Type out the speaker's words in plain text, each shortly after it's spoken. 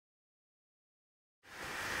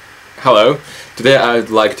Hello, today I'd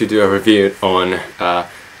like to do a review on a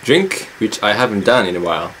drink which I haven't done in a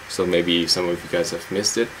while, so maybe some of you guys have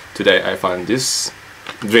missed it. Today I found this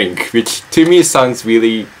drink which to me sounds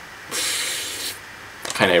really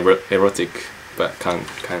kind of erotic, but kind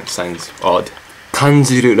of sounds odd. 感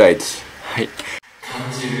じるライチ。はい。感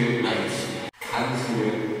じるライチ。感じ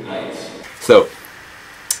るライチ。So,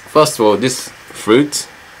 first of all, this fruit,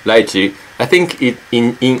 lychee, I think in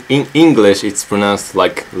English it's pronounced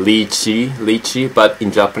like lychee, but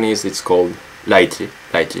in Japanese it's called lychee.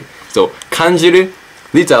 So, 感じる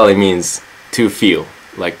literally means to feel,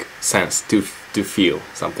 like sense, to feel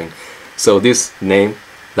something. So this name,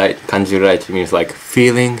 like 感じる lychee, means like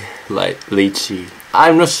feeling like lychee.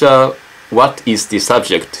 I'm not sure what is the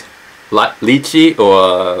subject, lychee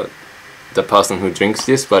or the person who drinks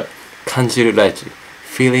this, but 感じる lychee,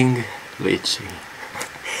 feeling lychee.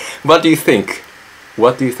 What do you think?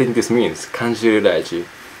 What do you think this means? 感じる lychee.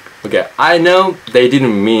 Okay, I know they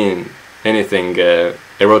didn't mean anything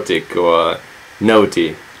erotic or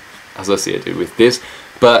naughty associated with this,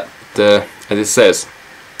 but as it says,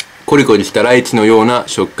 コリコリしたライチのような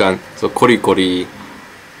食感。So コリコリ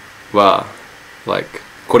は like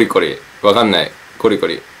コリコリわかんないコリコ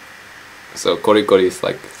リ。So コリコリ is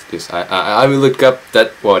like this. I will look up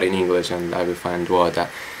that word in English and I will find word that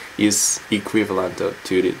is equivalent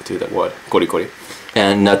to that word コリコリ.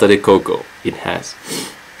 And nata de coco it has.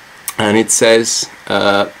 And it says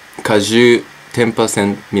果汁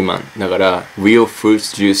 10% 未満だから real fruit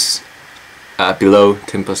juice below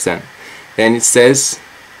 10%. And it says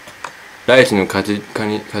ライチの果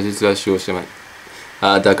実は使用してな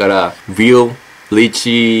い。だから real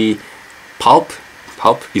lychee pulp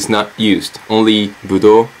is not used. Only ぶ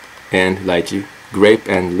どう and lychee,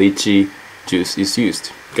 grape and lychee juice is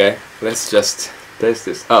used. Okay, let's just taste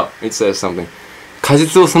this. Oh, it says something. 果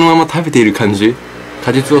実をそのまま食べている感じ。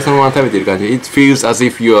果実をそのまま食べている感じ。It feels as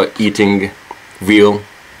if you are eating real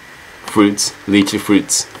fruits, lychee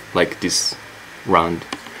fruits, like this round.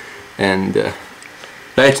 And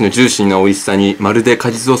ライチのジューシーな美味しさにまるで果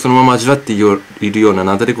実をそのまま味わっているような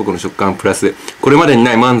ナタデココの食感プラスこれまでに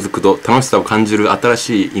ない満足と楽しさを感じる新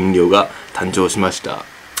しい飲料が誕生しました。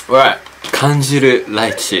Alright, 感じるラ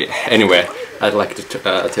イチ。Anyway, I'd like to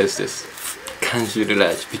taste this. 感じる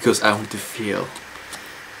ライチ because I want to feel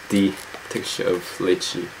the texture of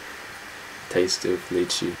lychee, taste of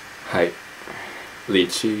lychee. はい。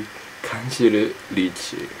lychee 感じるリー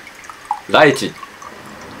チ。ライチ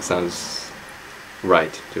sounds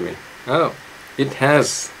right to me. Oh, it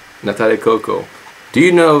has nata de coco. Do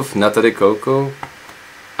you know of nata de coco?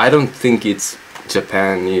 I don't think it's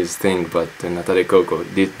Japanese thing, but nata de coco.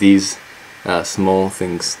 These small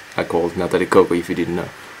things are called nata de coco. If you didn't know,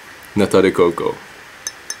 nata de coco.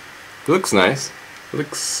 Looks nice.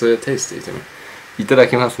 Looks tasty to me. いただ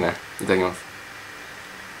きますね。いただきます。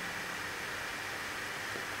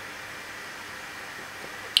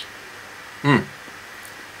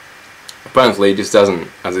Apparently this doesn't,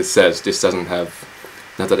 as it says, this doesn't have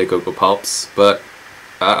nata de coco pulps, but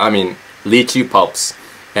I mean lychee pulps,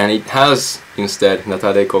 and it has instead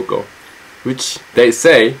nata de coco, which they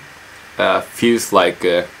say feels like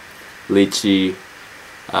lychee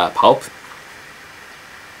pulp.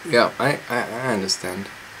 Yeah, I understand.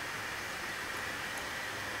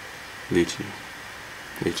 Lychee,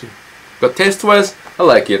 but taste-wise, I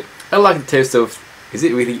like it. I like the taste of. Is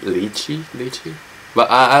it really lychee? But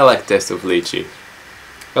I like the taste of lychee.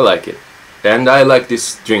 I like it. And I like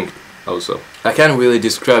this drink also. I can't really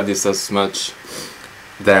describe this as much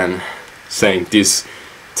than saying this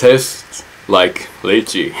tastes like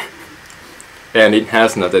lychee. And it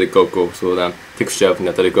has nata de coco, so the texture of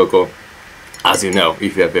nata de coco, as you know,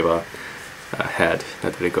 if you have ever had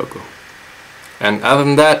nata de coco. And other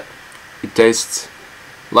than that, it tastes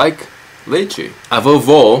like lychee. Above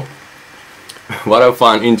all, what I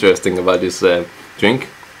find interesting about this drink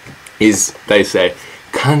is they say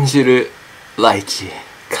感じるライチ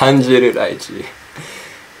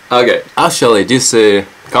Okay, actually this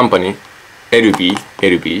company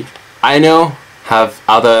LB I know have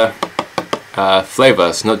other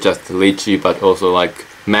flavors, not just lychee but also like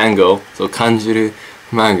mango. So 感じる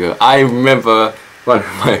mango. I remember one of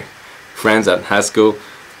my friends at high school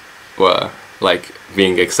were like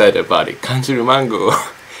being excited about it. 感じる mango.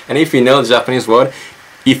 And if you know the Japanese word,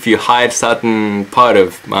 if you hide certain part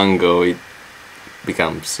of mango, it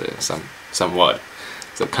becomes some word.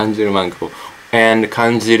 So 感じる mango. And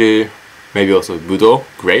感じる maybe also ぶどう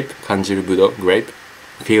grape. 感じるぶどう grape.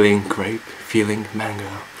 Feeling grape, feeling mango.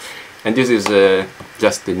 And this is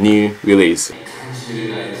just the new release.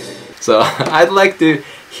 So I'd like to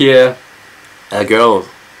hear a girl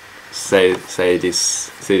say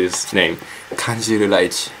this name. 感じるライ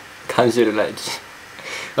チ。感じるライチ。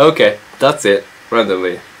Okay, that's it.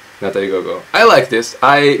 Randomly. Natalie Gogo. I like this.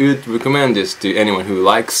 I would recommend this to anyone who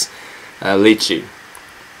likes lychee.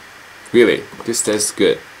 Really, this tastes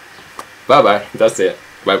good. Bye bye. That's it.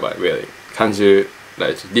 Bye bye. Really. 感じるラ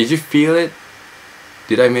イチ。Did you feel it?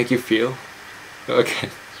 Did I make you feel? Okay.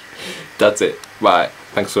 That's it. Bye.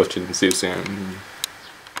 Thanks for watching. See you soon.